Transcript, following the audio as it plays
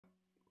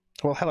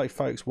Well, hello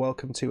folks,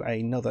 welcome to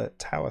another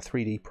Tower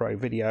 3D Pro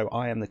video.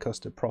 I am the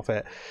Custard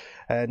Prophet,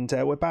 and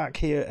we're back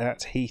here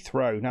at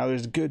Heathrow. Now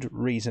there's a good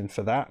reason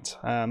for that.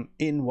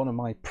 In one of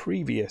my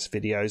previous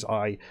videos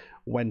I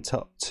went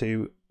up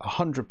to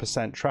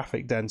 100%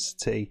 traffic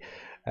density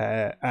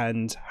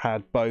and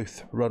had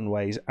both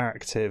runways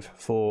active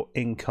for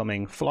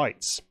incoming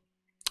flights.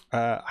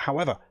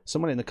 However,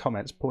 someone in the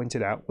comments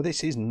pointed out, well,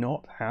 this is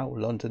not how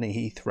London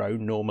Heathrow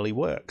normally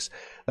works.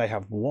 They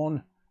have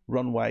one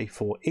runway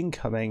for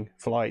incoming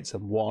flights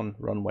and one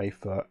runway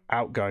for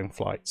outgoing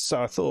flights.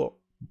 So I thought,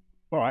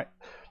 all right,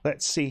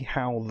 let's see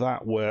how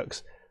that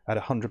works at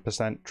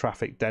 100%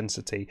 traffic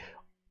density.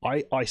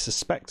 I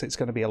suspect it's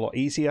going to be a lot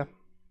easier,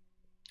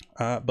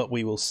 but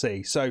we will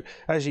see. So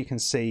as you can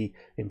see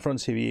in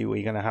front of you,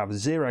 we're going to have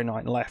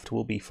 09 left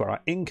will be for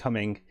our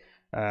incoming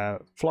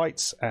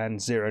flights, and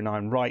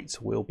 09 right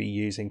we'll be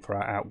using for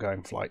our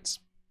outgoing flights.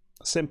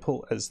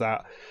 Simple as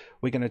that.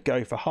 We're going to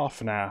go for half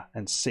an hour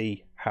and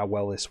see how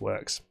well this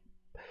works.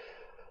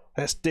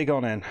 Let's dig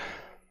on in.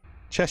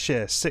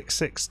 Cheshire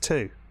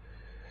 662.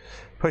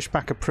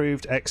 Pushback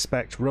approved.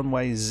 Expect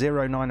runway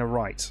 09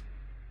 right.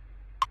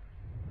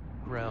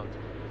 Ground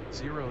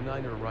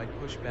 09 right,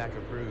 pushback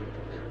approved.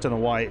 Don't know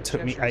why it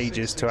took me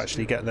ages to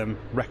actually get them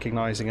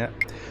recognizing it.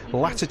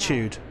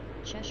 Latitude.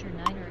 Cheshire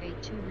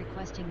 982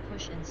 requesting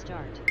push and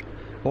start.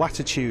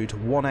 Latitude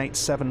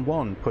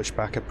 1871,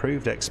 pushback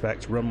approved.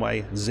 Expect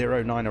runway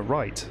 09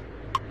 right.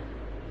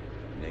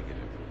 Negative.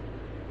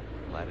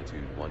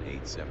 Latitude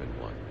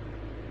 1871.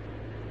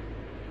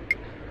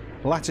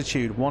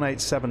 Latitude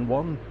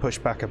 1871,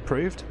 pushback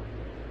approved.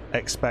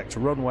 Expect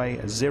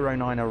runway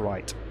 09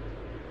 right.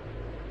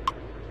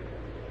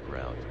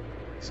 Ground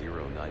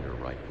 09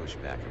 right,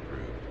 pushback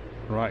approved.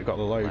 Right, got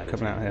the load Latitude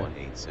coming out here.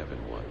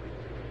 1871.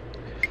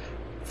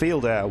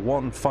 Field Air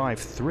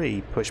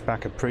 153,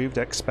 pushback approved.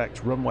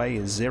 Expect runway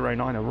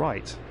 09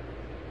 right.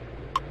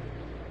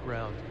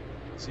 Ground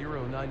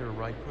 09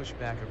 right,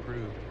 pushback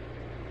approved.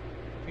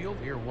 Field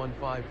Air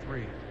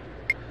 153.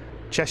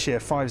 Cheshire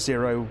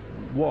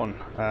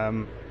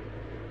 501,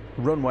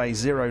 runway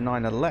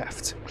 09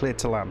 left, cleared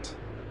to land.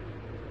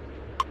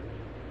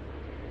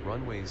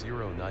 Runway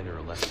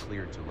 09 left,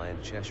 cleared to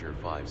land. Cheshire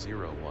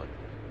 501.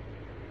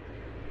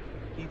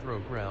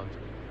 Heathrow ground,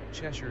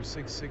 Cheshire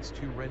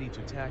 662 ready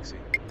to taxi.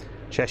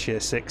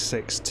 Cheshire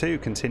 662,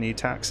 continue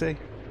taxi.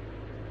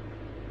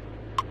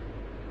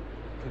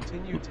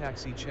 Continue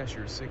taxi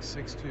Cheshire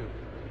 662.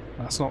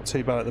 That's not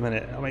too bad at the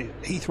minute. I mean,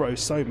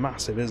 Heathrow's so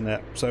massive, isn't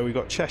it? So we've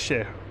got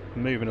Cheshire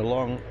moving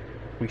along.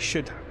 We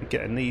should be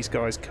getting these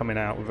guys coming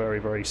out very,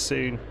 very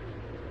soon.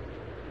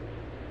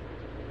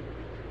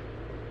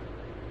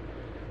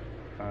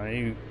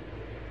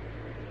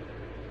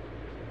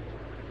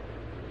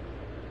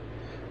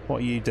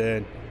 What are you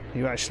doing? Are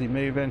you actually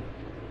moving?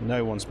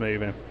 No one's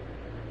moving.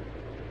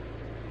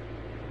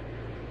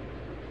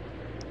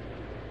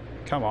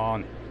 Come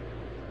on.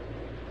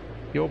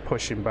 You're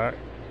pushing back.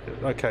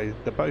 Okay,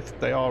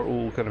 they are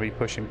all going to be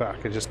pushing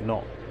back, and just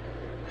not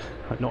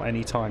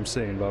anytime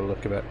soon by the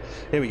look of it.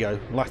 Here we go.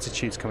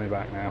 Latitude's coming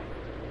back now.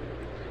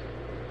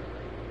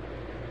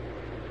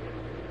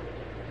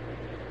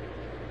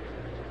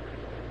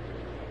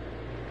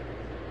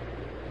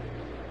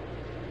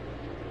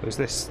 There's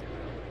this.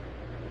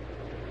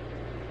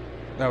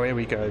 Oh, here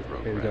we go.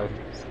 Here we go.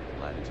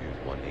 Latitude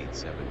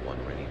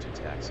 1871 ready to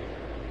taxi.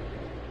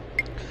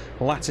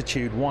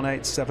 Latitude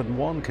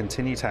 1871,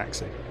 continue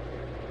taxi.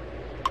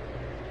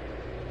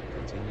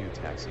 Continue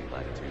taxi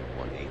latitude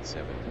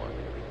 1871.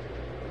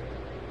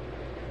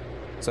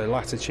 So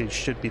latitude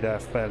should be there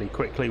fairly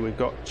quickly. We've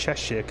got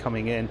Cheshire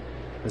coming in.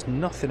 There's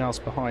nothing else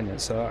behind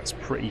it, so that's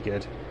pretty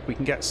good. If we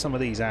can get some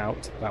of these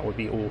out, that would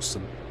be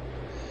awesome.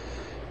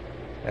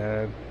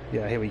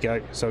 Yeah, here we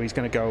go. So he's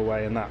going to go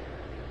away, and that,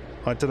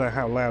 I don't know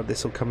how loud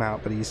this will come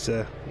out, but he's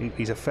a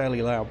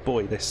fairly loud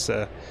boy, this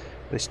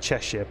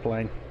Cheshire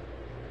plane.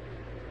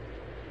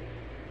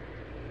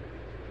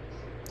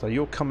 So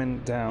you're coming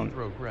down.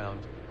 Heathrow ground,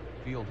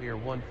 Field Air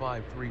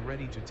 153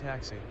 ready to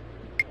taxi.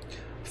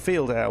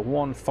 Field Air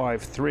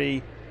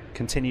 153,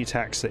 continue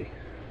taxi.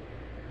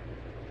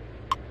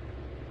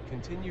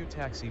 Continue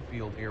taxi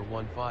Field Air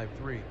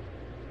 153.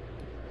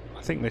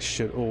 I think this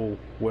should all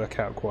work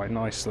out quite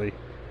nicely.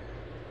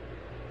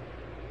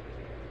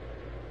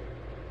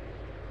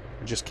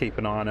 Just keep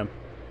an eye on them.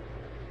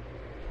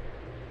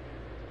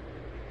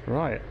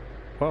 Right,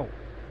 well,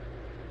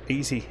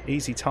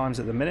 easy times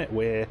at the minute.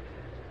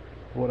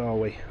 What are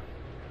we?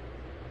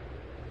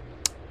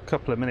 A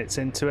couple of minutes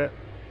into it.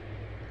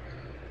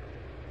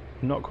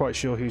 Not quite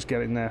sure who's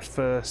getting there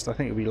first. I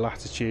think it'll be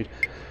Latitude.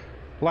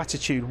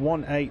 Latitude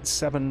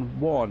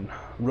 1871,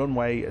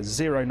 runway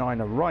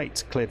 09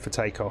 right, cleared for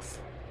takeoff.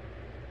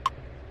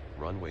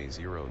 Runway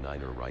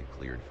 09 right,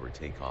 cleared for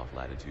takeoff.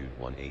 Latitude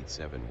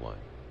 1871.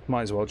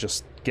 Might as well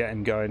just get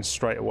him going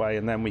straight away,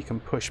 and then we can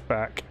push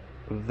back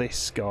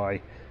this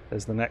guy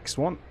as the next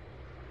one.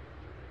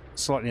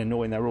 Slightly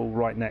annoying, they're all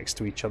right next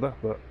to each other,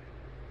 but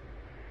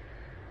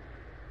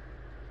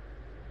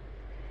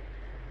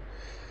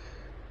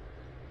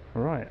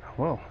Right,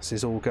 well, this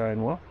is all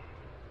going well.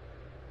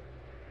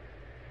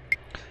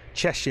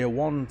 Cheshire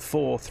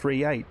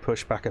 1438,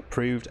 pushback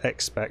approved,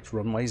 expect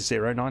runway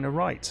 09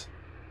 right.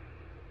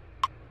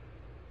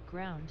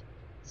 Ground,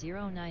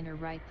 09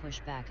 right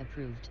pushback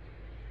approved.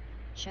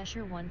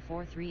 Cheshire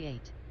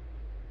 1438.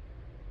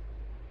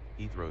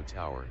 Heathrow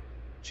Tower,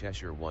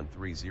 Cheshire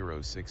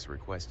 1306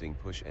 requesting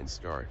push and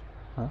start.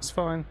 That's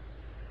fine.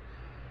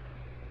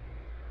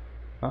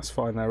 That's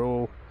fine, they're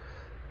all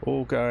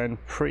going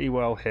pretty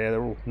well here,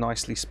 they're all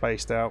nicely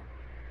spaced out.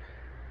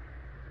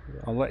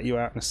 I'll let you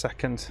out in a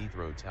second.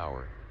 Heathrow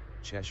Tower,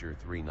 Cheshire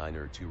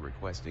 3902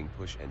 requesting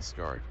push and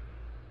start.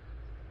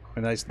 I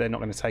mean, they're not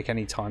going to take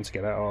any time to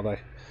get out, are they?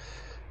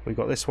 We've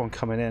got this one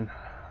coming in.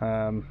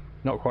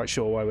 Not quite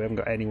sure why we haven't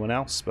got anyone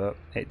else, but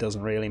it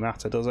doesn't really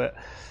matter, does it?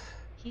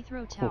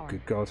 Heathrow Tower, oh,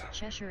 good God.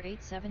 Cheshire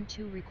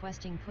 872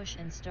 requesting push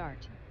and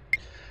start.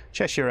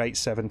 Cheshire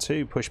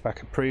 872,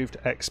 pushback approved,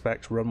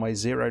 expect runway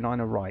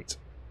 09 right.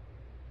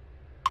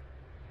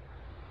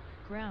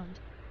 Ground,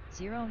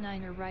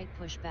 09 right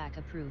pushback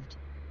approved.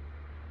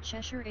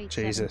 Cheshire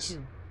 872. Jesus.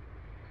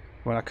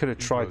 Well, I could have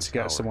tried to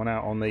get someone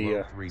out on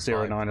the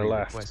 09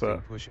 left,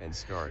 but push and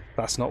start.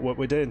 That's not what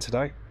we're doing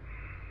today.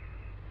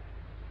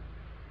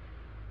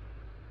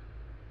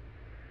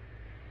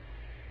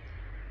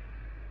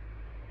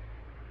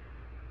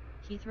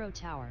 Heathrow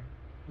Tower,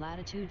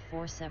 latitude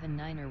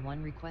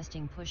 479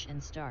 requesting push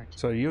and start.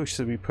 So you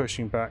should be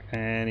pushing back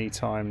any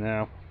time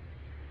now.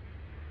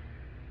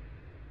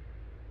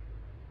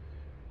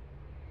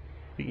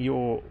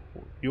 You're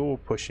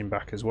pushing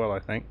back as well, I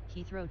think.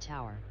 Heathrow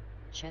Tower,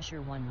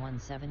 Cheshire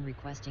 117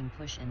 requesting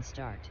push and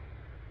start.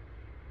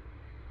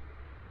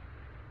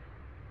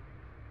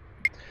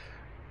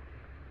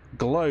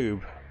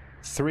 Globe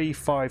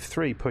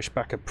 353,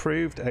 pushback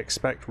approved,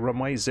 expect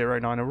runway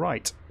 09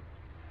 right.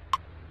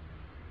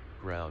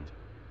 Ground,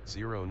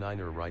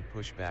 09 right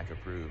pushback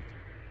approved.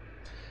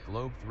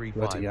 Globe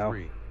Bloody hell.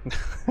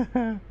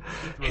 353.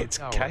 It's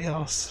Tower,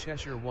 chaos.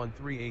 Cheshire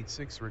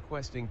 1386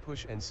 requesting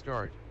push and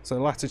start. So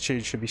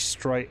latitude should be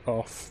straight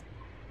off.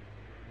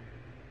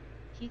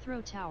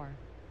 Heathrow Tower,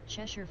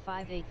 Cheshire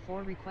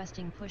 584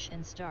 requesting push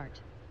and start.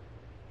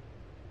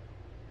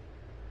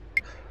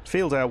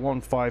 Field Air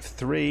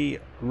 153,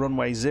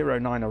 runway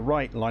 09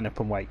 right, line up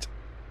and wait.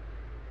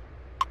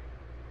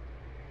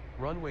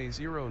 Runway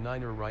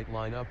 09 right,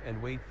 line up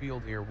and wait.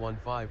 Field Air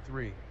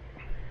 153.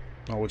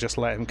 Oh, we'll just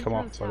let him come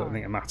Heathrow off, I don't Tower,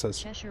 think it matters.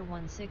 Cheshire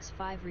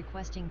 165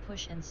 requesting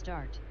push and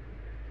start.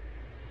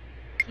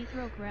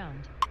 Heathrow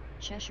Ground,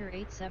 Cheshire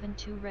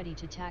 872 ready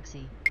to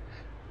taxi.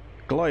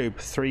 Globe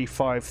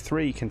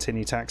 353,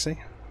 continue taxi.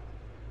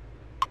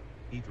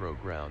 Heathrow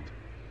Ground,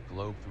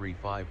 Globe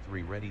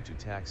 353 ready to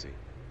taxi.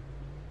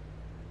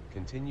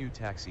 Continue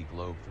taxi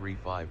Globe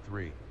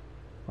 353.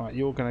 Right,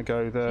 you're going to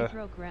go there.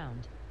 Heathrow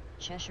Ground,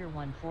 Cheshire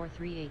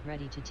 1438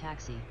 ready to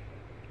taxi.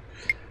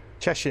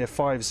 Cheshire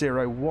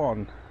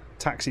 501,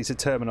 taxi to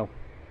terminal.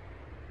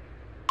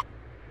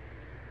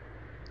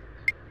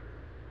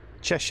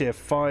 Cheshire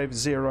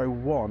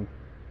 501,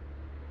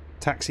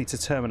 taxi to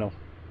terminal.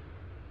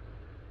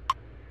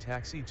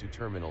 Taxi to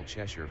terminal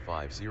Cheshire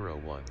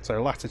 501.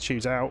 So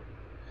latitude's out.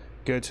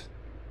 Good.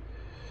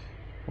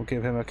 We'll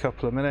give him a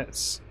couple of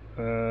minutes.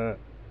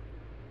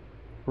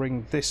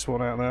 Bring this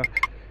one out there.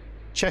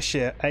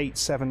 Cheshire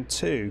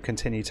 872,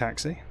 continue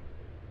taxi.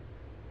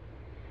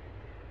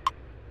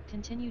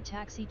 Continue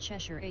taxi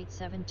Cheshire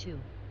 872.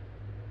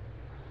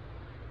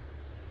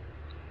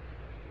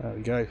 There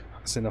we go.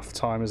 That's enough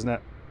time, isn't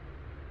it?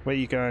 Where are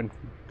you going?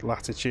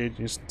 Latitude.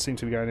 You seem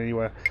to be going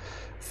anywhere.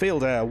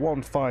 Field Air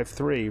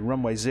 153,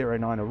 runway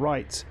 09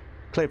 right,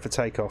 cleared for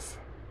takeoff.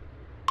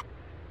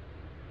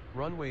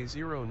 Runway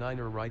 09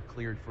 right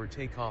cleared for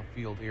takeoff.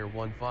 Field Air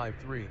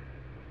 153.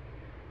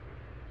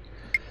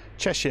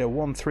 Cheshire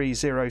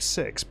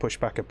 1306,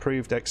 pushback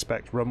approved,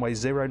 expect runway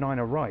 09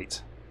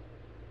 right.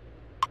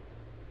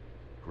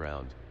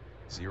 Ground,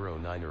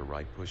 09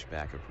 right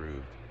pushback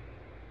approved.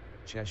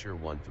 Cheshire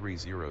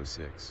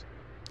 1306.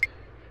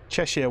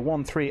 Cheshire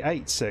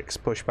 1386,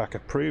 pushback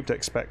approved,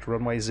 expect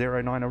runway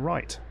 09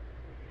 right.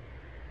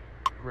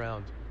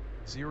 Ground,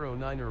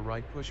 09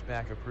 right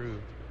pushback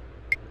approved.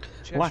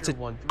 Cheshire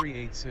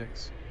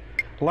 1386.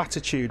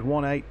 Latitude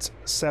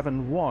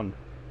 1871,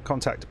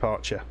 contact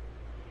departure.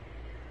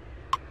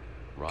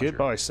 Roger.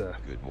 Goodbye, sir.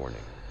 Good morning.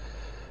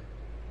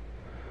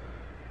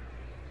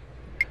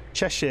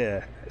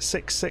 Cheshire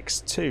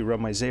 662,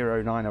 runway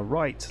 09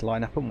 right,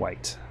 line up and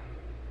wait.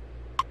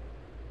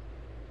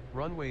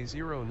 Runway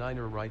 09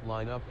 right,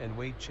 line up and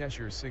wait.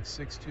 Cheshire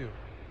 662.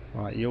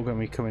 Right, you're going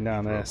to be coming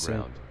down there soon.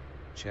 Ground,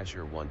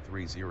 Cheshire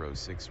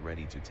 1306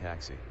 ready to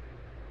taxi.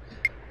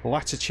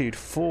 Latitude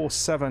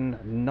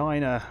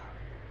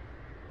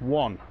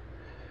 4791.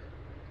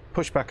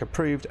 Pushback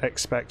approved,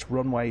 expect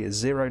runway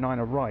 09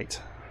 right.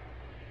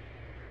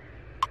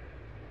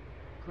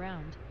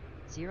 Ground,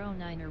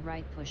 09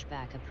 right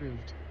pushback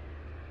approved.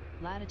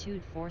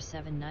 Latitude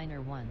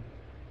 479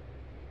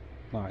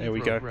 Right, here we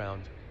Heathrow go.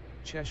 Ground,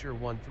 Cheshire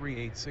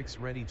 1386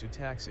 ready to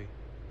taxi.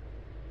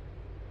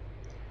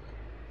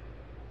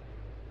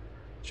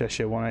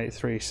 Cheshire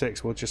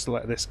 1836, we'll just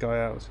let this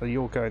guy out. So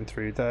you're going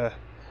through there.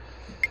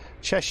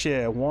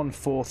 Cheshire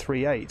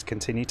 1438,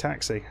 continue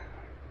taxi.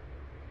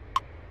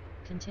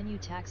 Continue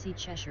taxi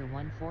Cheshire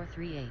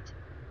 1438.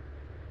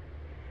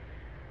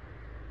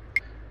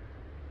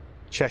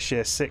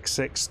 Cheshire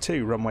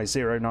 662, runway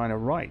 09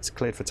 right,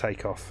 cleared for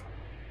takeoff.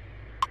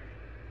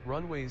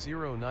 Runway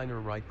 09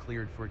 right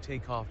cleared for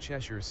takeoff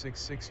Cheshire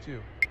 662.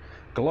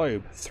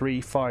 Globe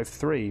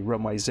 353,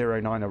 runway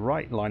 09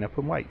 right, line up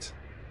and wait.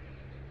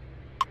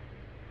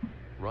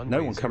 Runway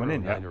No one coming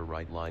in yet.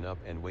 right, line up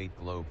and wait,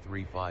 Globe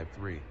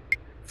 353.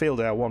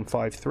 Field Air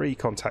 153,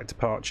 contact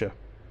departure.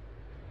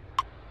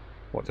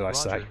 What did I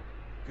say?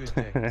 Good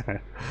day.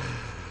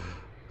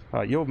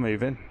 Right, you're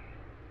moving.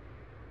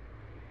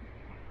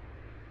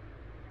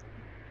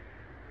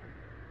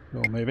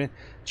 You're moving.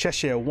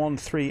 Cheshire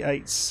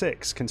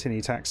 1386,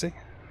 continue taxi.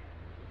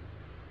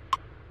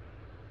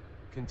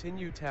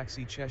 Continue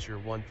taxi Cheshire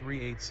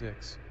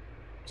 1386.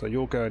 So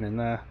you're going in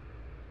there.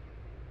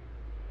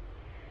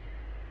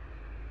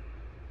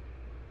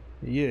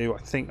 You, I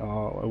think,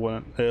 are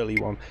an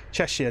early one.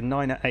 Cheshire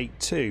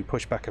 982,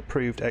 pushback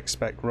approved,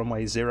 expect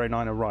runway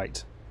 09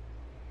 right.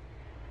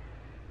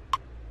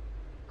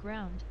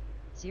 Ground,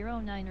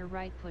 09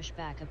 right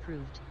pushback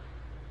approved.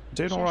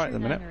 Doing alright at the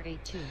minute.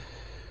 982.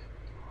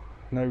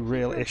 No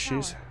real Heathrow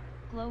issues. Tower,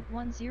 Globe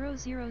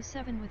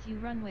 1007 with you,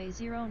 runway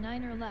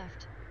 09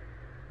 left.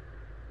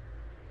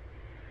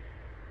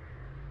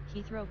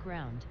 Heathrow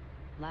ground,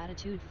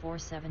 latitude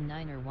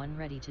 479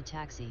 ready to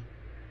taxi.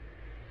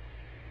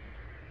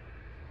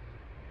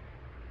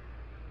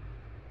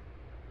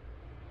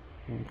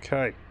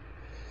 Okay.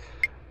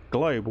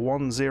 Globe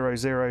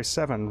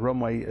 1007,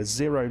 runway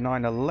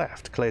 09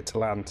 left, cleared to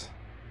land.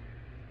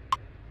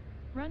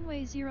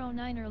 Runway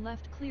 09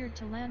 left cleared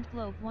to land,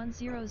 Globe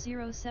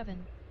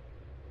 1007.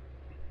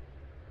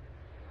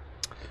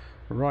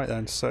 Right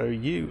then, so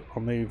you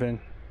are moving.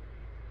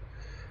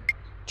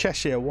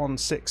 Cheshire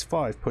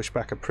 165,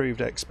 pushback approved,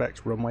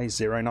 expect runway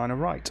 09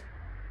 right.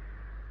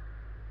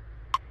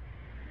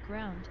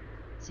 Ground,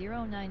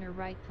 09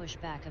 right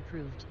pushback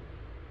approved.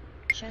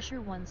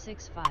 Cheshire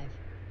 165.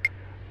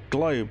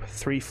 Globe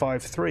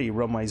 353,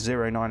 runway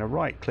 09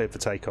 right, cleared for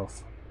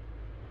takeoff.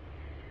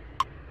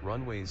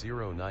 Runway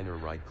 09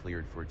 right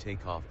cleared for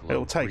takeoff, Globe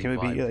It'll take him, they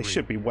 353.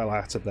 should be well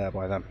out of there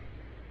by then.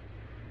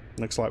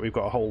 Looks like we've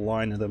got a whole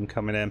line of them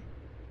coming in.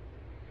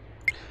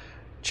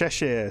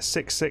 Cheshire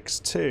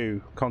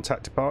 662,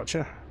 contact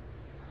departure.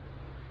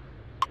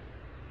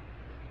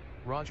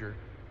 Roger,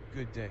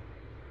 good day.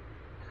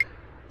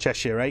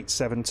 Cheshire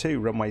 872,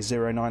 runway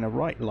 09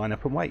 right, line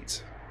up and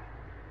wait.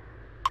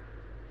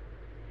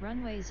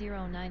 Runway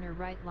 09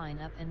 right, line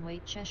up and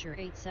wait, Cheshire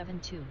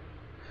 872.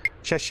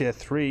 Cheshire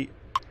 3,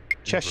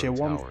 Cheshire Heathrow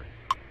 1. Tower,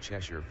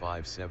 Cheshire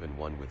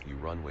 571 with you,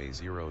 runway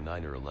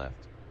 09 left.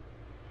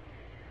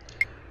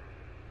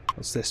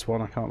 What's this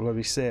one? I can't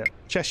bloody see it.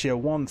 Cheshire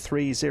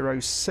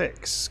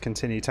 1306,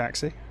 continue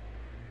taxi.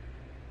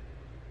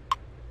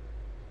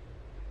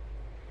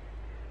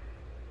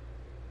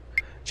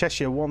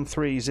 Cheshire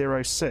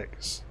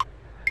 1306.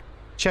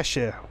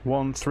 Cheshire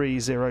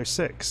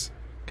 1306,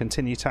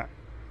 continue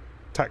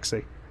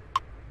taxi.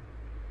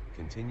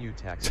 Continue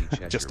taxi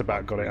Cheshire Just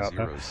about got it out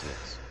there.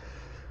 1306.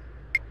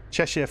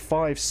 Cheshire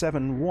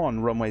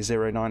 571, runway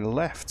 09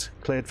 left,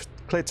 cleared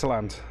to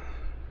land.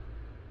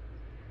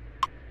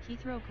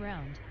 Heathrow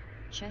ground,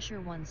 Cheshire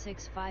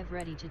 165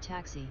 ready to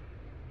taxi.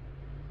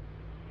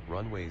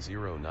 Runway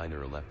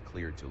 09 left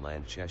cleared to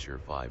land, Cheshire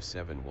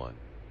 571.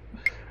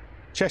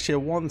 Cheshire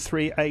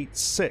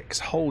 1386,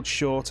 hold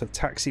short of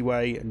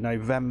taxiway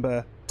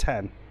November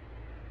 10.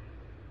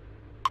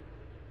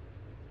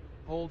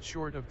 Hold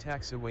short of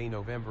taxiway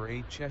November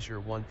 8, Cheshire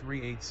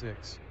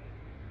 1386.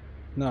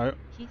 No.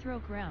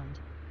 Heathrow ground,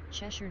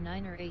 Cheshire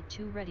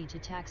 982 ready to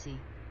taxi.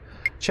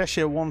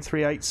 Cheshire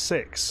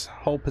 1386,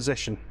 hold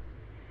position.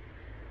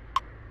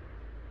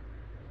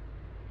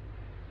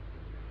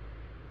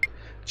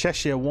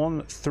 Cheshire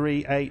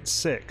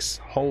 1386,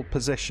 hold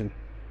position.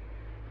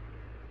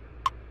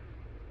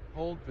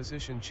 Hold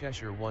position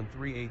Cheshire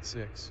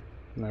 1386.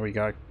 There we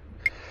go.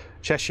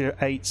 Cheshire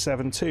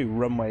 872,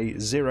 runway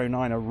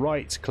 09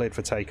 right, cleared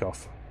for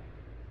takeoff.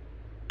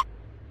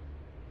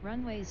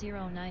 Runway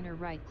 09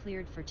 right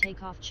cleared for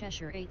takeoff,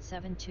 Cheshire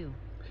 872.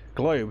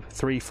 Globe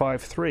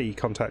 353,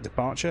 contact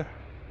departure.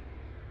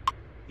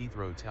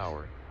 Heathrow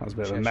Tower, That was a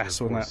bit of a Cheshire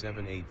mess, wasn't it?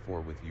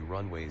 4784 with you,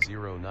 runway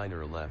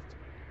 09 left.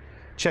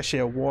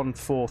 Cheshire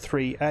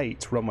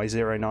 1438, runway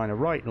 09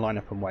 right, line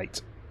up and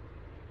wait.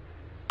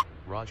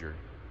 Roger,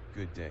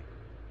 good day.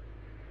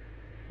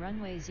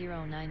 Runway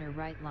 09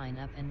 right, line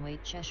up and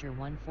wait, Cheshire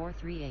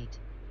 1438.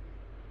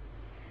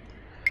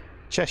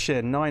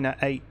 Cheshire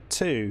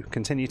 982,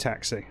 continue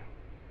taxi.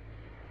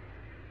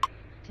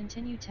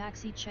 Continue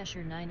taxi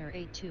Cheshire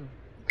 982.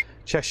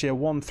 Cheshire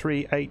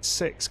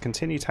 1386,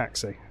 continue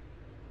taxi.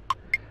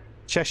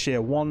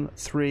 Cheshire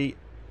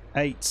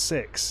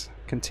 1386,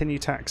 continue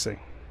taxi.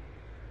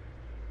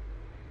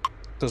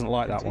 Doesn't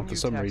like that one for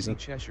some Continue taxi reason.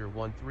 Cheshire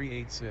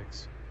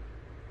 1386.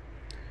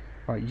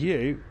 Right,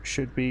 you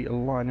should be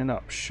lining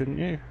up, shouldn't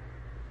you?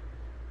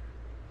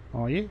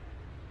 Are you?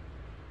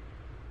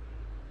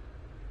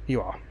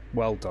 You are.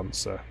 Well done,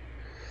 sir.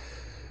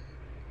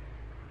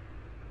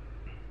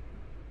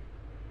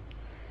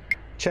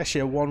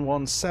 Cheshire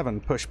 117,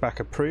 pushback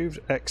approved,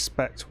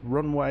 expect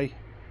runway.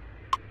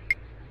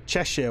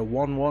 Cheshire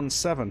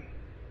 117,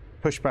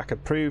 pushback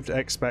approved,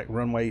 expect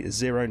runway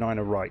 09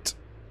 right.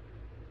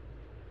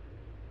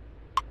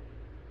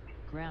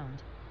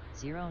 Ground,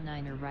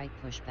 09 right,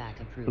 pushback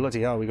approved.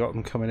 Bloody hell, we got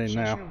them coming in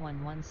Cheshire now.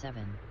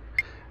 117.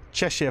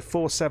 Cheshire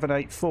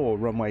 4784,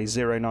 runway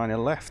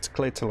 09 left,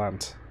 cleared to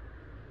land.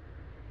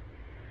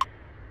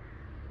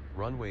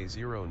 Runway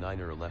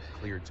 09 left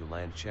cleared to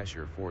land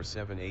Cheshire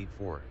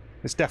 4784.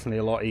 It's definitely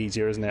a lot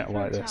easier, isn't it, Heathrow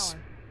like this?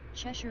 Tower,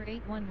 Cheshire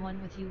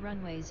 811 with you,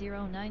 runway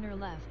 09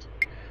 left.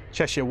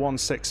 Cheshire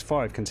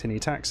 165, continue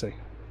taxi.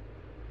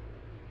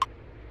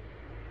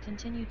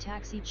 Continue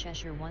taxi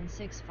Cheshire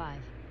 165.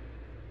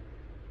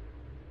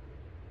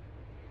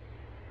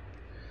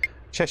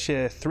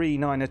 Cheshire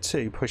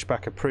 392,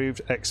 pushback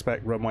approved,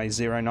 expect runway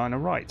 09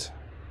 right.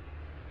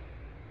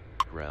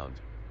 Ground,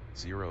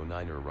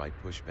 09 right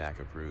pushback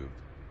approved.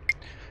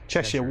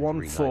 Cheshire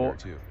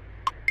 392.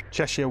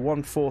 Cheshire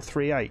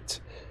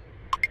 1438.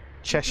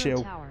 Cheshire,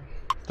 Heathrow Tower,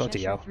 bloody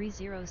Cheshire hell.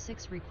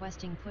 306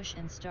 requesting push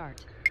and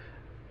start.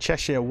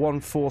 Cheshire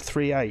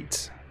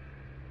 1438,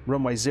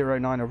 runway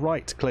 09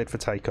 right, cleared for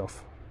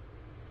takeoff.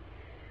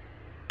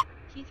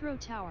 Heathrow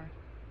Tower,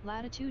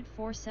 latitude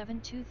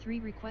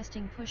 4723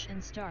 requesting push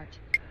and start.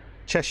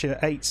 Cheshire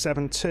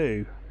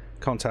 872,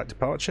 contact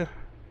departure.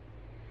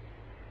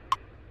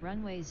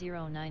 Runway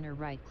 09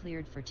 right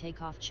cleared for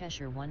takeoff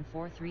Cheshire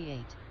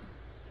 1438.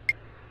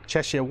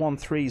 Cheshire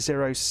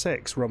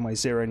 1306, runway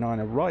 09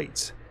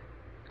 right,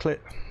 clear.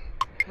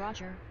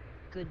 Roger,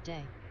 good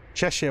day.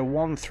 Cheshire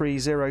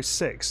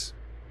 1306,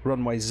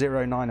 runway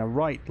 09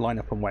 right, line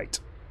up and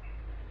wait.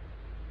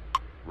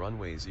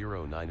 Runway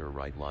 09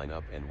 right, line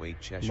up and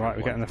wait Cheshire. Right,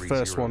 we're getting the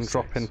first one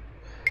dropping.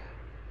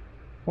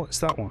 What's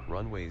that one?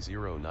 Runway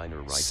 09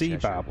 right,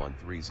 Seabab. Cheshire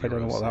 1306. I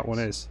don't know what that one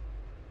is.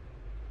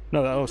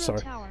 No, that, oh, Heathrow sorry.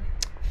 Tower,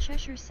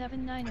 Cheshire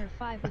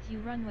 7905 with you,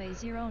 runway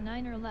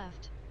 09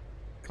 left.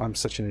 I'm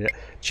such an idiot.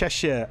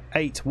 Cheshire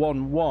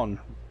 811,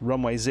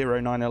 runway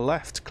 09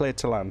 left, cleared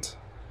to land.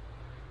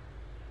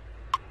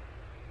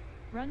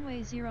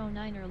 Runway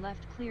 09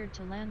 left cleared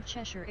to land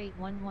Cheshire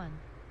 811.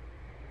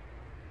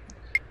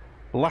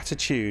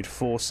 Latitude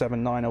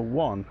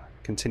 47901,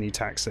 continue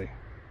taxi.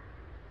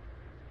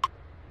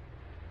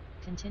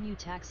 Continue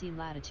taxi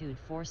latitude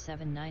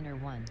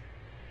 47901.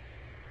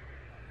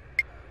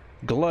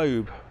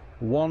 Globe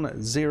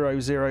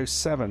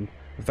 1007,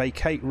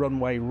 vacate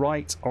runway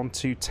right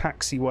onto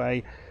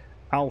taxiway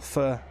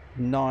Alpha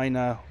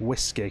 9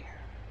 Whiskey.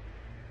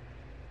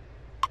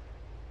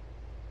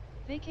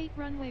 Vacate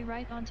runway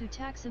right onto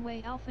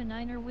taxiway Alpha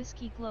 9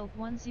 Whiskey Globe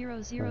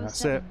 1007.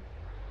 That's it.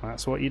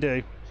 That's what you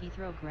do.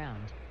 Heathrow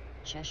ground,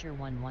 Cheshire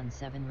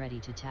 117 ready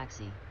to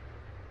taxi.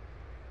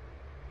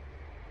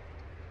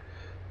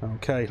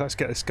 Okay, let's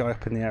get this guy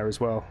up in the air as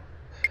well.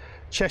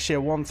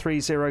 Cheshire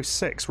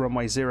 1306,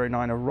 runway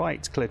 09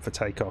 right, cleared for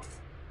takeoff.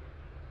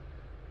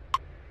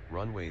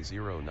 Runway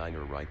 09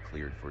 right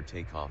cleared for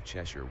takeoff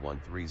Cheshire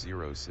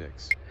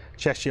 1306.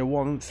 Cheshire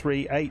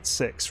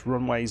 1386,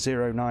 runway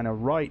 09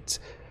 right,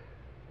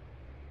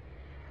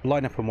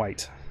 line up and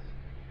wait.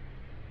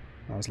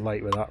 I was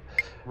late with that.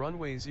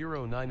 Runway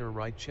 09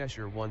 right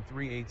Cheshire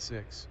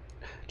 1386.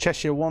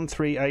 Cheshire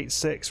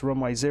 1386,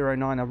 runway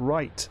 09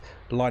 right,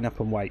 line up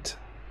and wait.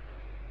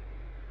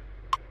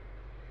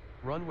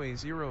 Runway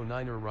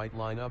 09 right,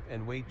 line up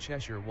and wait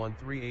Cheshire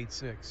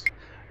 1386.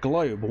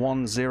 Globe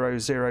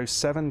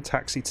 1007,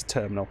 taxi to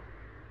terminal.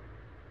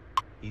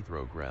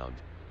 Heathrow ground,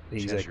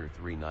 Easy. Cheshire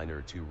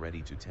 392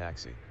 ready to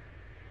taxi.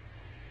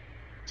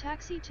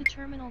 Taxi to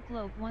terminal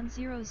Globe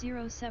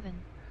 1007.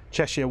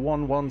 Cheshire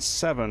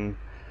 117,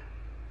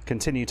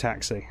 continue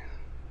taxi.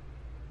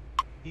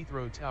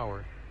 Heathrow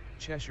Tower,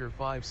 Cheshire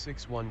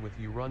 561 with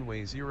you,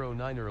 runway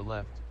 09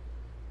 left.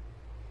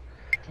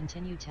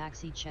 Continue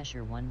taxi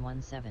Cheshire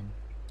 117.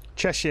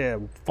 Cheshire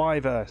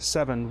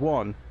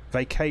 571,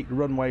 vacate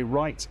runway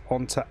right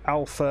onto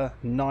Alpha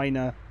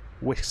 9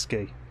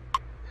 Whiskey.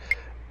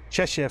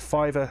 Cheshire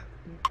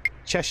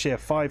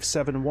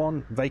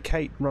 571,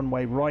 vacate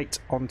runway right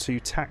onto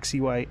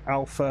taxiway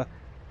Alpha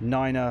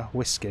 9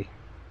 Whiskey.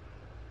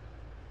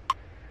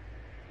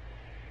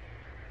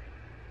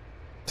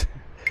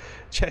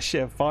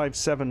 Cheshire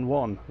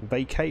 571,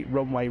 vacate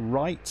runway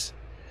right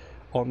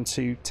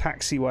onto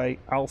taxiway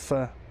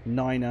Alpha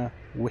 9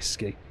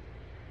 Whiskey.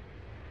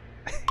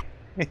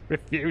 It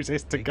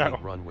refuses to Vacate go.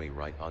 runway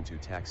right onto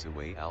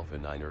taxiway Alpha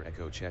 9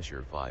 Echo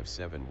Cheshire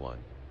 571.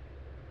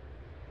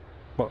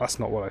 Well, that's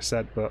not what I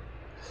said, but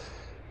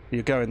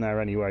you're going there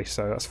anyway,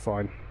 so that's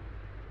fine.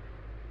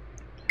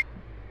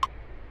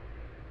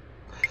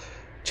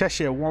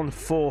 Cheshire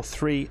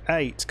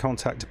 1438,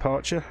 contact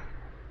departure.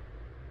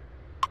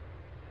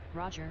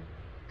 Roger,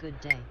 good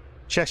day.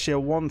 Cheshire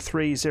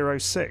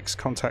 1306,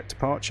 contact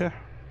departure.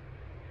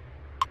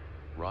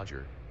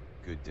 Roger,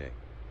 good day.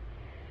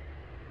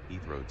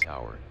 Heathrow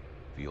Tower,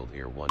 Field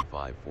Air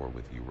 154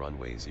 with you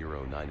runway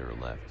 09er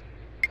left.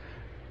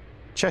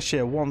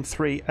 Cheshire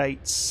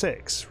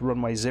 1386,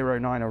 runway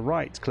 09er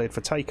right, cleared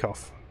for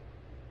takeoff.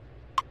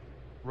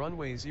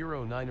 Runway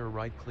 09er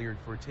right cleared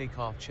for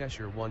takeoff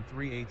Cheshire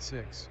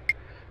 1386.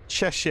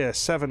 Cheshire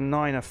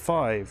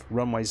 795,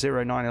 runway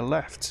 09er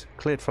left,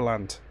 cleared for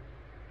land.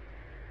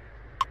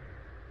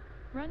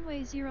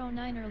 Runway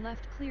 09er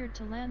left cleared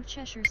to land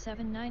Cheshire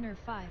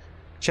 795.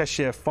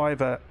 Cheshire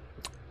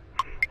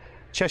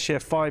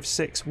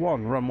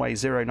 561, runway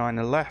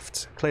 09er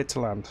left, cleared to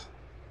land.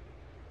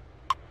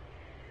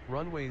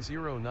 Runway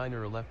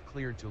 09er left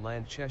cleared to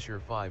land Cheshire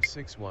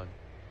 561.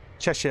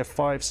 Cheshire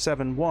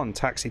 571,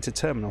 taxi to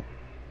terminal.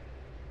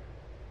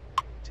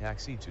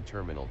 Taxi to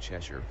terminal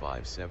Cheshire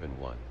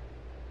 571.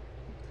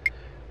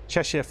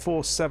 Cheshire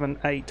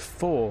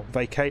 4784,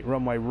 vacate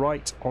runway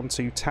right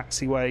onto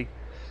taxiway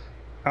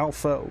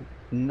Alpha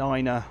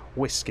 9er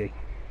Whiskey.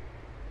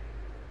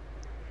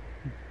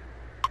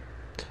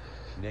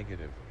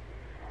 Negative.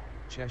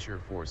 Cheshire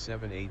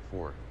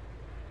 4784.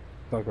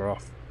 Bugger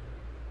off.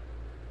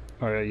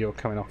 Oh yeah, you're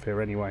coming off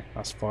here anyway,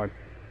 that's fine.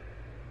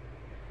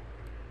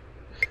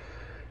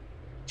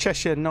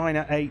 Cheshire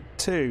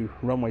 982,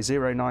 runway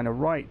 09er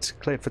right,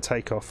 cleared for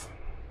takeoff.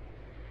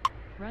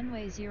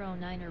 Runway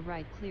 09er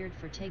right cleared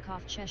for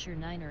takeoff Cheshire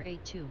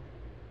 982.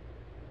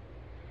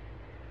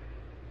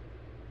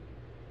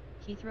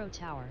 Heathrow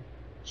Tower,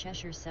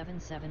 Cheshire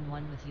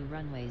 771 with you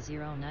runway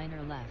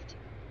 09er left.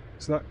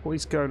 Is that what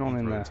is going on Heathrow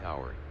in there?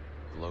 Tower,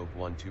 Globe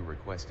 12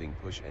 requesting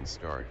push and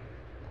start.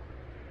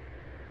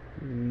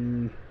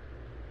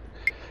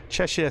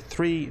 Cheshire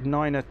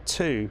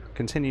 392,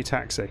 continue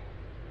taxi.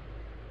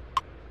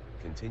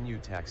 Continue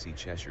taxi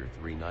Cheshire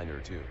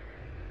 392.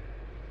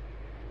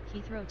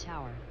 Heathrow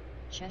Tower,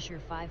 Cheshire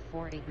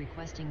 548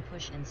 requesting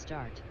push and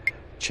start.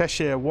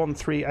 Cheshire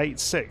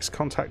 1386,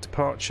 contact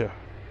departure.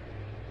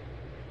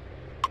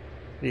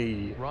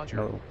 Roger,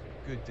 No.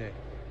 good day.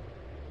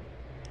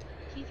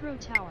 Heathrow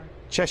Tower,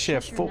 Cheshire,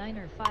 Cheshire 4,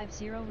 9er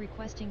 50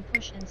 requesting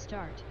push and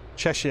start.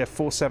 Cheshire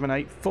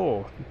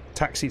 4784,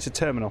 taxi to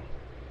terminal.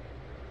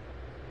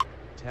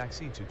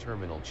 Taxi to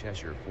terminal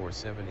Cheshire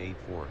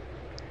 4784.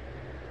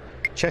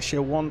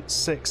 Cheshire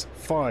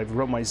 165,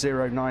 runway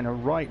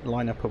 09er right,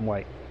 line up and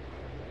wait.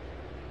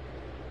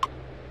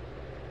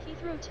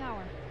 Heathrow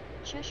Tower,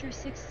 Cheshire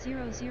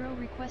 600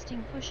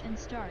 requesting push and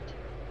start.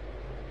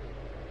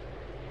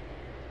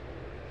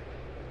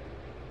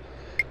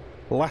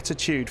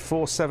 Latitude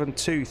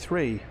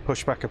 4723,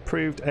 pushback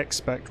approved,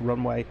 expect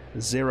runway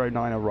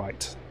 09er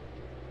right.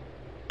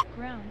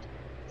 Ground,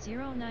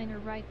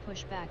 09er right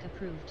pushback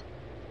approved.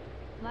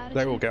 Latitude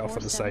They all get off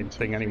at the same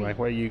thing anyway. 4723.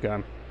 Where are you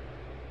going?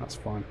 That's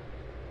fine.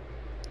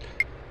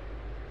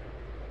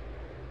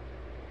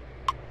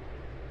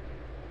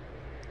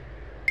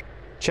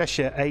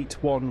 Cheshire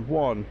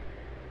 811,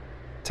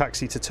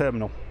 taxi to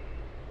terminal.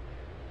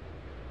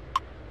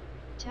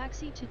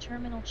 Taxi to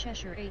terminal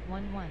Cheshire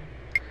 811.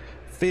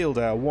 Field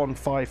Air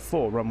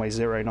 154, runway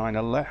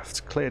 09er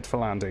left, cleared for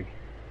landing.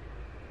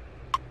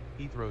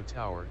 Heathrow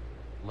Tower,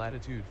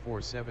 latitude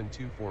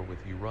 4724 with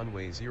you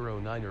runway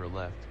 09er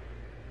left.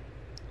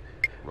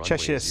 Runway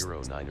Cheshire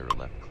 09er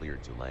left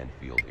cleared to land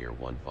Field Air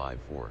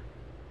 154.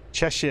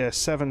 Cheshire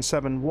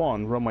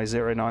 771, runway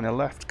 09er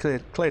left,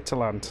 cleared to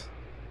land.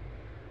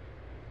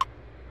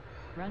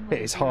 Runway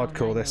It is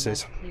hardcore, 09er this left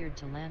is. cleared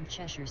to land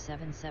Cheshire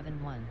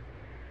 771.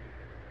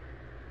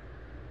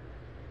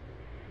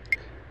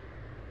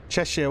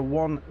 Cheshire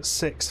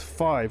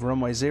 165,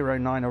 runway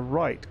 09er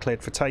right,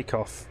 cleared for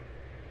takeoff.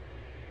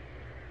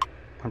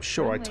 I'm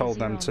sure I told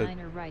them to.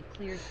 09er right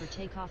cleared for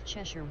takeoff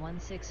Cheshire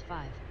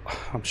 165.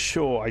 I'm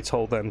sure I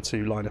told them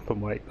to line up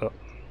and wait, but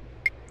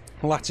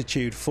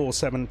latitude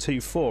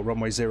 4724,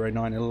 runway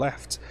 09er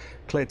left,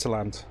 cleared to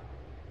land.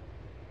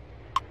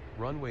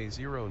 Runway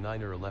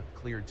 09er left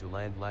cleared to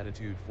land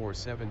latitude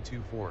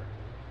 4724.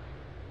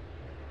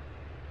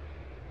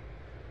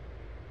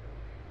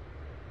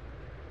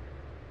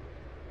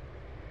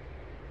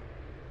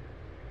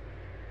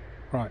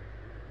 Right.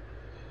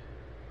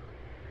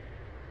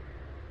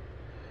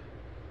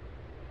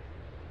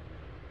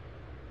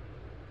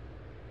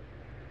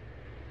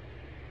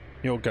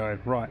 You're going,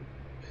 right.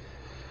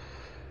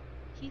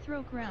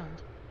 Heathrow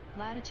ground,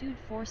 latitude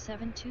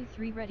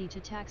 4723 ready to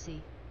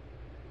taxi.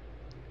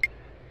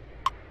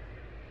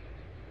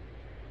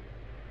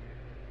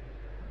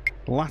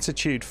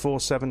 Latitude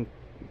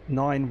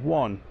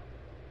 4791.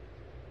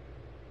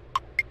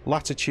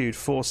 Latitude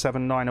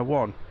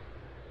 47901.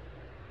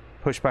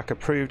 Pushback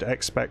approved,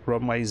 expect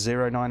runway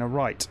 09er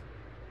right.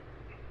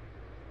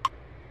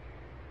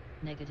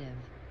 Negative.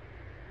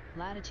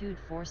 Latitude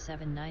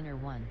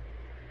 47901.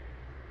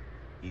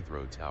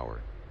 Heathrow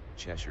Tower,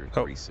 Cheshire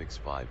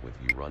 365 with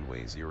you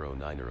runway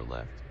 09er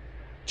left.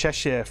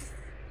 Cheshire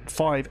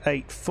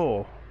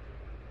 584.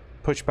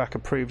 Pushback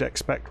approved,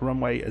 expect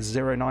runway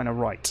 09er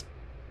right.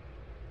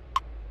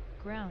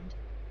 Ground,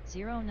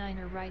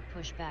 09er right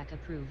pushback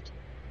approved.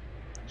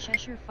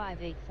 Cheshire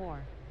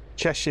 584.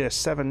 Cheshire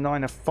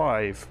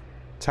 795.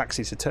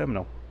 Taxi to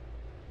terminal.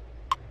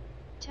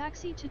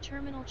 Taxi to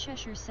terminal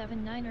Cheshire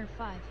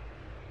 795.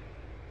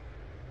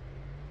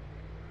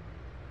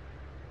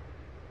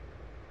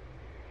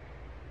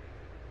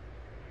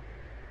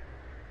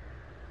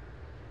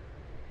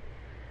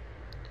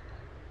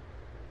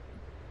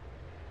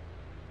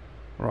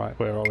 Right,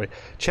 where are we?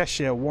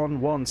 Cheshire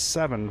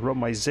 117,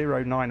 runway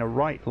 09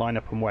 right, line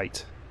up and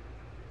wait.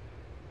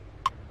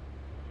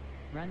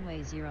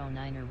 Runway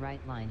 09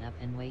 right, line up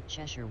and wait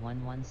Cheshire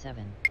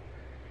 117.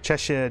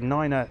 Cheshire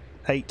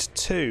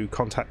 982,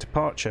 contact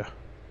departure.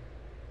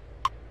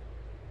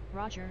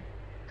 Roger,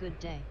 good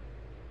day.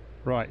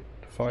 Right,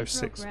 Heathrow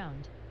 56.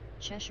 ground,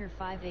 Cheshire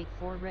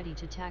 584 ready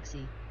to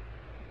taxi.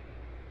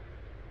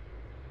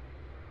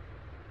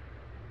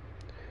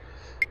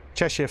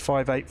 Cheshire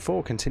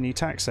 584, continue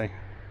taxi.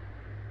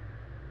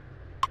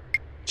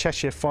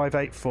 Cheshire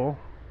 584,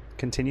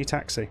 continue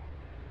taxi.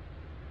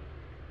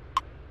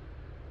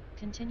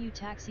 Continue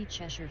taxi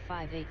Cheshire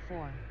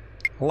 584.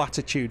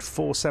 Latitude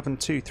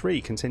 4723,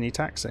 continue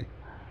taxi.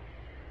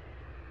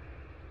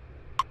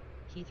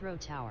 Heathrow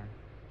Tower,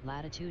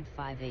 latitude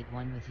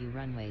 581 with you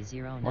runway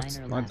 09 What?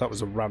 or left. That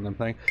was a random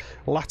thing.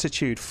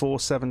 Latitude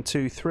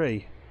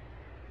 4723,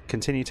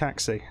 continue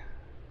taxi.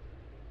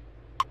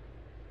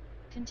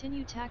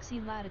 Continue taxi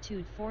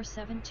latitude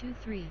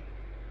 4723.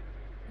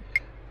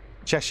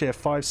 Cheshire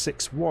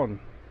 561,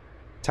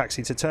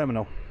 taxi to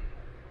terminal.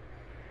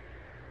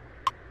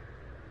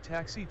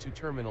 Taxi to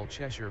terminal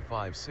Cheshire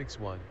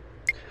 561.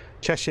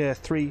 Cheshire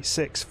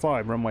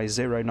 365, runway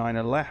 09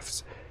 and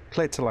left,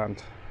 cleared to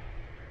land.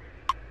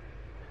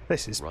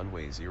 This is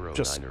Runway 09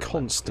 just or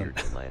constant.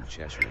 left, cleared to land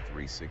Cheshire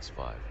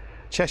 365.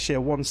 Cheshire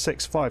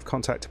 165,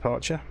 contact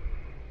departure.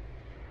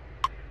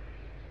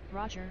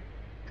 Roger,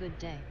 good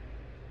day.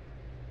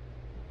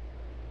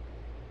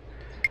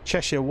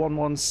 Cheshire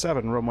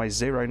 117, runway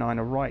 09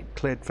 right,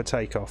 cleared for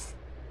takeoff.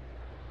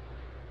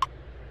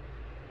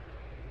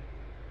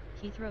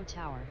 Heathrow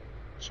Tower,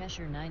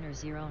 Cheshire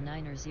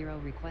 99090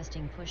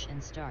 requesting push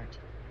and start.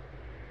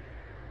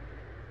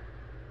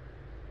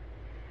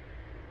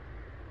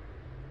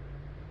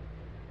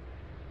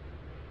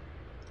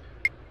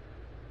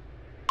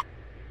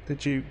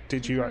 Did you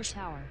Heathrow actually?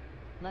 Tower,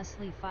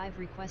 Leslie 5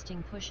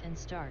 requesting push and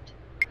start.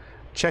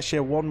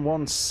 Cheshire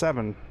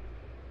 117,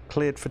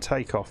 cleared for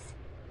takeoff.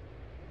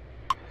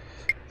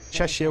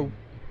 Seven.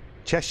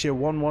 Cheshire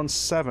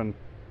 117,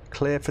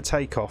 clear for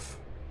takeoff.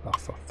 Oh,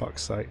 for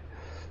fuck's sake.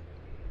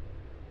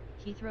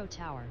 Heathrow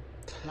Tower,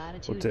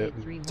 latitude do it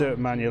 831 do it with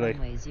you manually.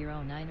 runway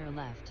 09 or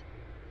left.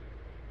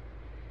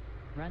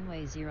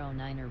 Runway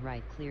 09 or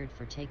right cleared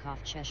for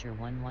takeoff Cheshire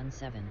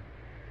 117.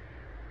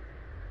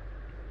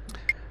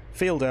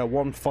 Field Air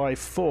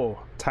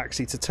 154,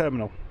 taxi to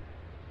terminal.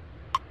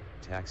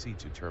 Taxi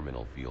to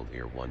terminal Field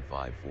Air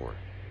 154.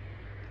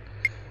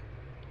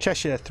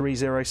 Cheshire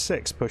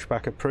 306,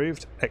 pushback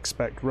approved.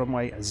 Expect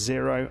runway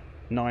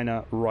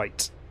 09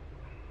 right.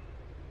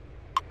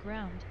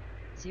 Ground,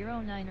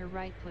 09 or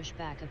right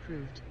pushback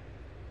approved.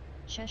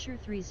 Cheshire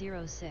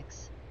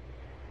 306.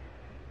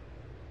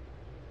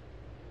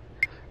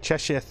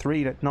 Cheshire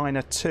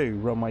 392,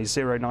 runway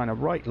 09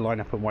 right,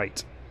 line up and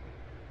wait.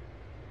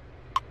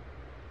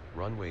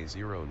 Runway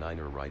 09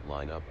 right,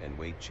 line up and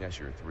wait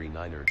Cheshire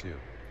 392.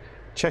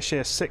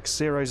 Cheshire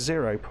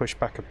 600,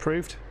 pushback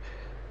approved.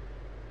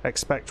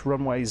 Expect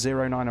runway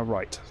 09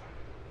 right.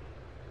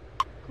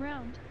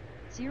 Ground,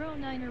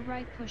 09 or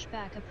right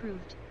pushback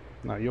approved.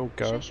 No, you'll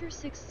go. Cheshire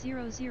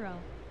 600.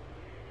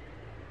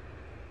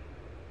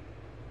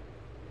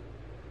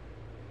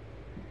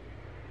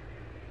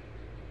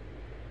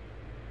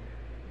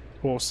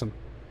 Awesome.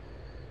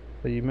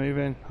 Are you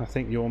moving? I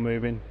think you're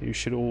moving. You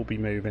should all be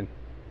moving.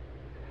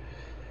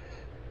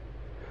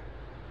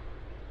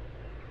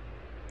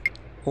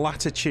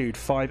 Latitude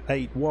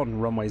 581,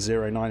 runway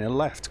 09 and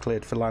left,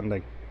 cleared for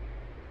landing.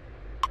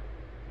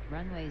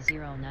 Runway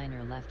 09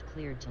 or left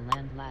cleared to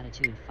land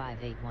latitude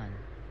 581.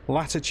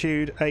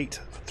 Latitude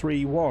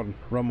 831,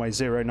 runway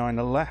 09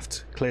 and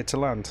left, cleared to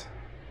land.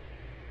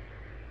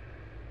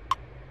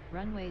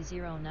 Runway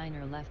 09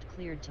 or left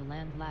cleared to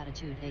land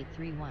latitude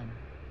 831.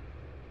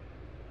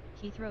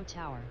 Heathrow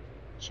Tower,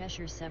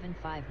 Cheshire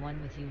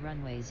 751 with you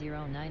runway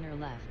 09 or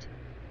left.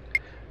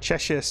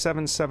 Cheshire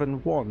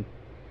 771,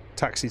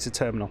 taxi to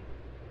terminal.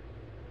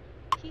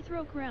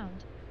 Heathrow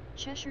ground,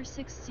 Cheshire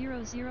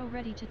 600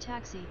 ready to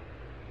taxi.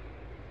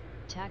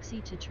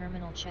 Taxi to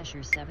terminal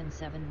Cheshire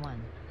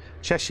 771.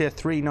 Cheshire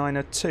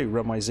 392,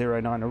 runway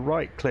 09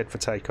 right, cleared for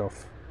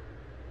takeoff.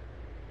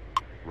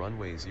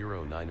 Runway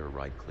 09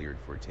 right cleared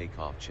for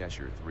takeoff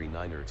Cheshire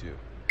 392.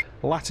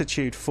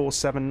 Latitude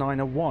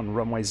 47901,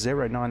 runway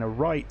 09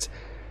 right,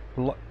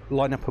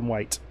 line up and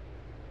wait.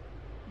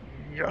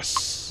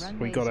 Yes,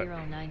 Runway we got it.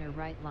 09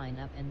 right line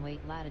up and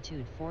wait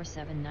latitude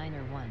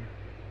 47901.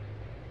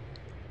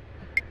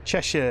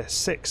 Cheshire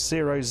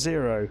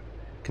 600,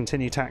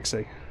 continue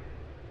taxi.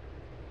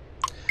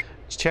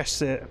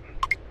 Cheshire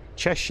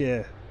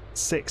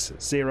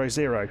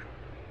 600.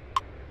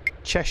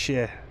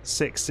 Cheshire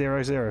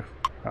 600.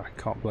 I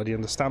can't bloody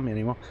understand me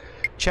anymore.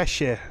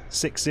 Cheshire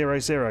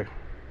 600.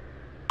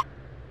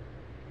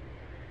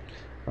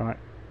 Right.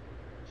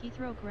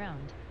 Heathrow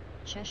ground,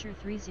 Cheshire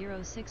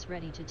 306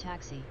 ready to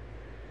taxi.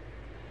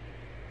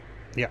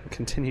 Yeah,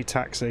 continue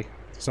taxi.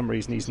 For some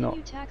reason he's not.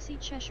 Continue taxi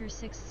Cheshire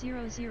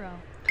 600.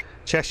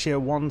 Cheshire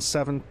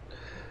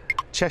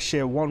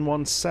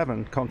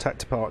 117, contact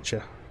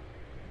departure.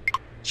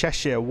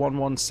 Cheshire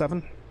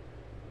 117.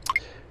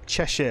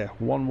 Cheshire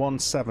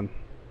 117,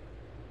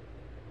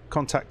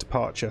 contact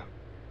departure.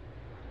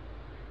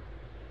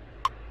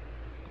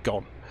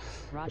 Gone.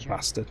 Roger. The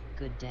bastard.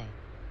 Good day.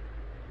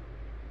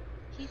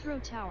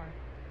 Heathrow Tower,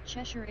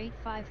 Cheshire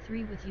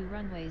 853 with you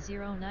runway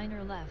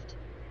 09er left.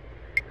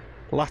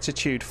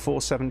 Latitude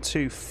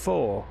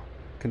 4724,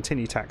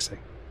 continue taxi.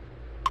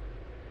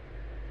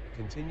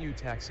 Continue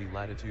taxi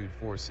latitude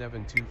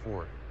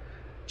 4724.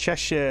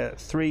 Cheshire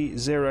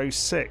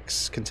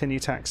 306, continue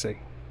taxi.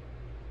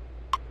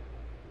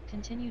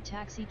 Continue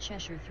taxi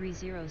Cheshire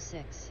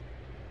 306.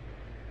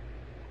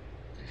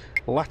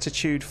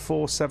 Latitude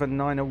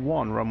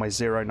 47901, runway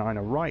 09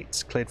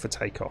 right, cleared for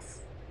takeoff.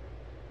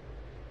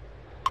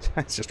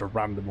 It's just a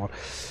random one.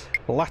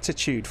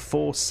 Latitude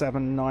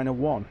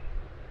 47901.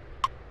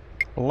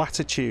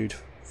 Latitude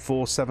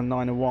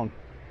 47901.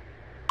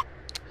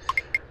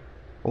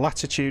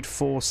 Latitude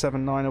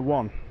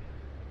 47901.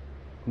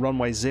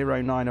 Runway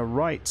 09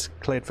 right,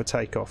 cleared for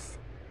takeoff.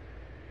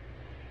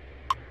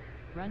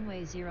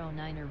 Runway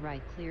 09er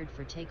right cleared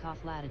for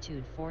takeoff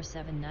latitude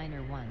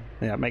 479er 1.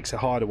 Yeah, it makes it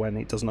harder when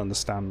it doesn't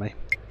understand me.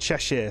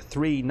 Cheshire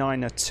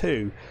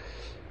 392,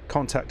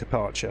 contact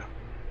departure.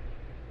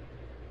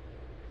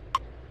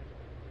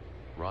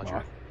 Roger.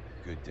 Right.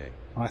 Good day.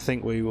 I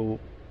think we will...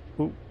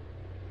 Ooh.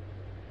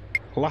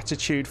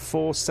 Latitude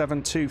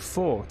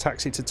 4724,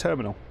 taxi to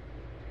terminal.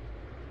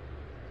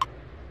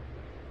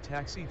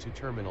 Taxi to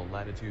terminal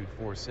latitude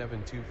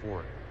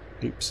 4724.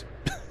 Oops.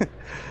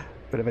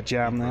 Bit of a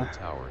jam Heathrow there.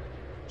 Tower,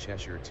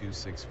 Cheshire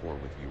 264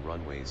 with you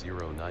runway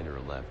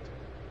 09er left.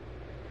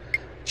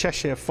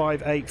 Cheshire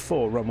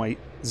 584, runway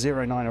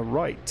 09er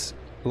right.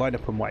 Line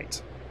up and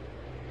wait.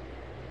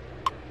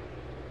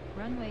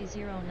 Runway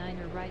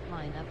 09er right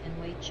line up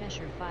and wait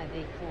Cheshire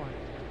 584.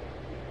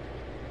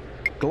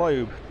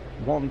 Globe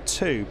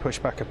 12,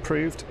 pushback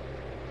approved.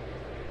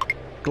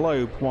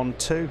 Globe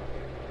 12.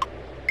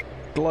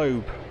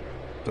 Globe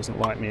doesn't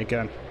like me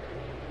again.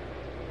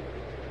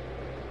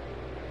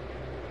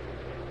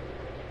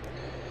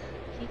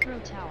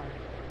 Heathrow Tower,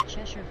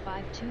 Cheshire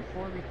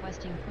 524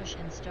 requesting push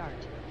and start.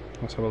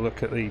 Let's have a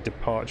look at the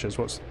departures.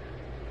 What's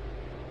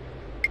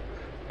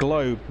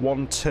Globe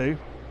 12.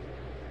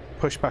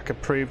 Pushback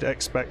approved.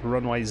 Expect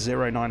runway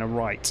 09er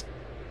right.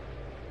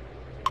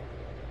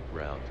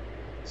 Ground,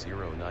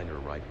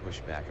 09er right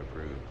pushback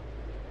approved.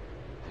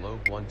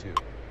 Globe 12.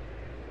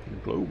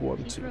 Globe 12.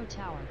 Heathrow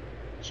Tower,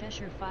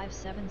 Cheshire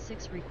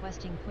 576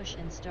 requesting push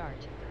and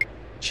start.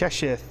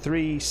 Cheshire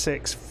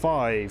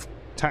 365,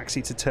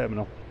 taxi to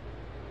terminal.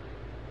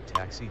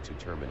 Taxi to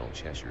terminal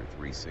Cheshire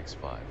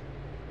 365.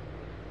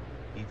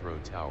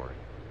 Heathrow Tower,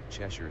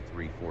 Cheshire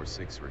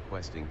 346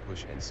 requesting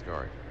push and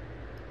start.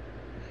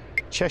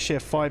 Cheshire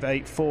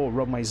 584,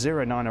 runway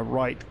 09er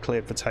right,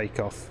 cleared for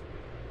takeoff.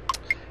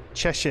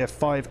 Cheshire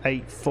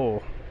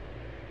 584,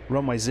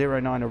 runway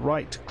 09er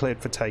right, cleared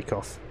for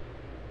takeoff.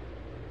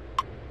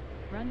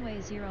 Runway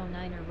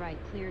 09er right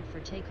cleared for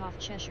takeoff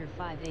Cheshire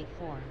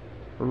 584.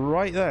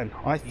 Right then,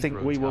 I think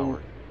Heathrow we Tower, will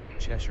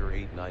Cheshire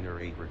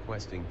 89er 8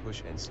 requesting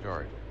push and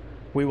start.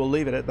 we will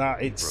leave it at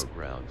that. It's Heathrow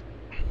ground,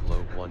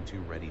 Globe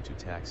 12 ready to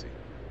taxi.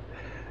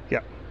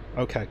 yeah,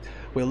 okay.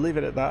 We'll leave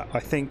it at that. I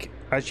think,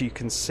 as you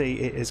can see,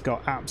 it has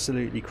got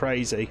absolutely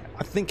crazy.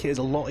 I think it is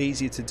a lot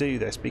easier to do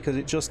this because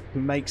it just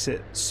makes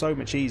it so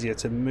much easier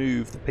to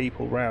move the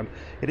people around.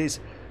 It is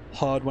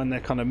hard when they're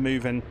kind of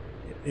moving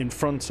in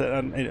front,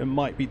 and it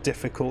might be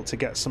difficult to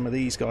get some of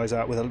these guys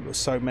out with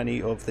so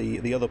many of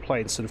the other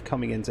planes sort of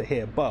coming into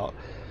here, but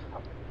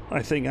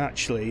I think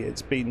actually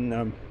it's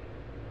been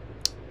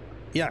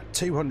yeah,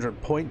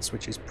 200 points,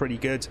 which is pretty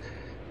good.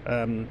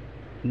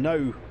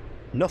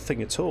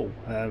 Nothing at all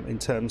in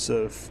terms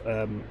of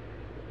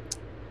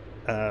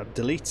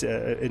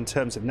in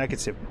terms of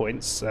negative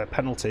points,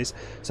 penalties,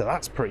 so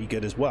that's pretty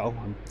good as well.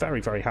 I'm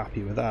very, very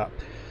happy with that.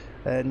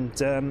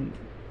 And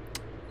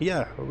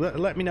yeah,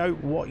 let me know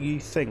what you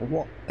think.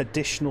 What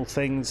additional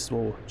things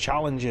or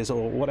challenges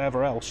or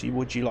whatever else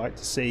would you like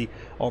to see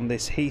on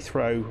this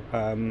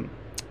Heathrow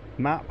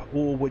map,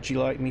 or would you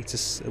like me to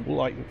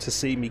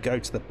see me go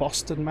to the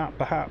Boston map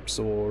perhaps,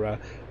 or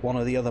one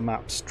of the other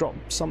maps? Drop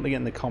something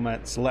in the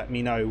comments. Let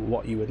me know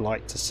what you would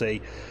like to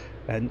see,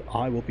 and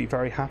I will be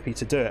very happy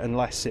to do it,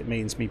 unless it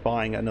means me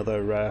buying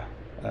another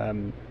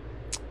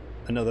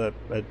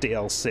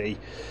DLC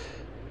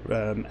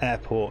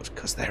airport,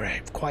 because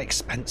they're quite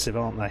expensive,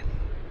 aren't they?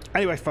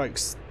 Anyway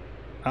folks,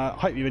 I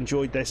hope you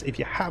enjoyed this. If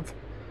you have,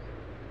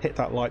 hit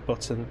that like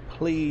button.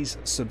 Please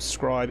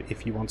subscribe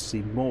if you want to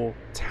see more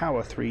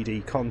Tower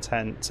 3D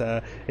content.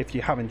 If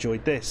you have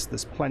enjoyed this,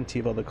 there's plenty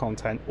of other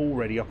content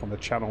already up on the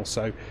channel,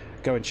 so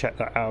go and check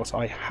that out.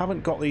 I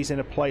haven't got these in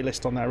a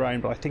playlist on their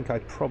own, but I think I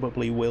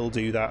probably will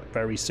do that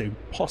very soon,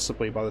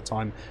 possibly by the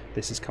time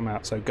this has come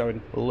out, so go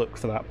and look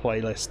for that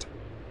playlist.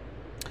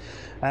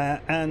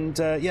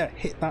 Yeah,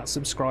 hit that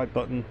subscribe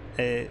button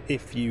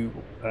if you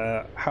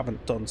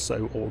haven't done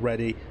so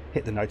already.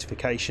 Hit the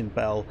notification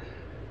bell,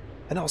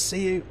 and I'll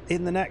see you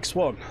in the next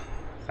one.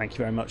 Thank you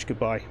very much.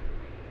 Goodbye.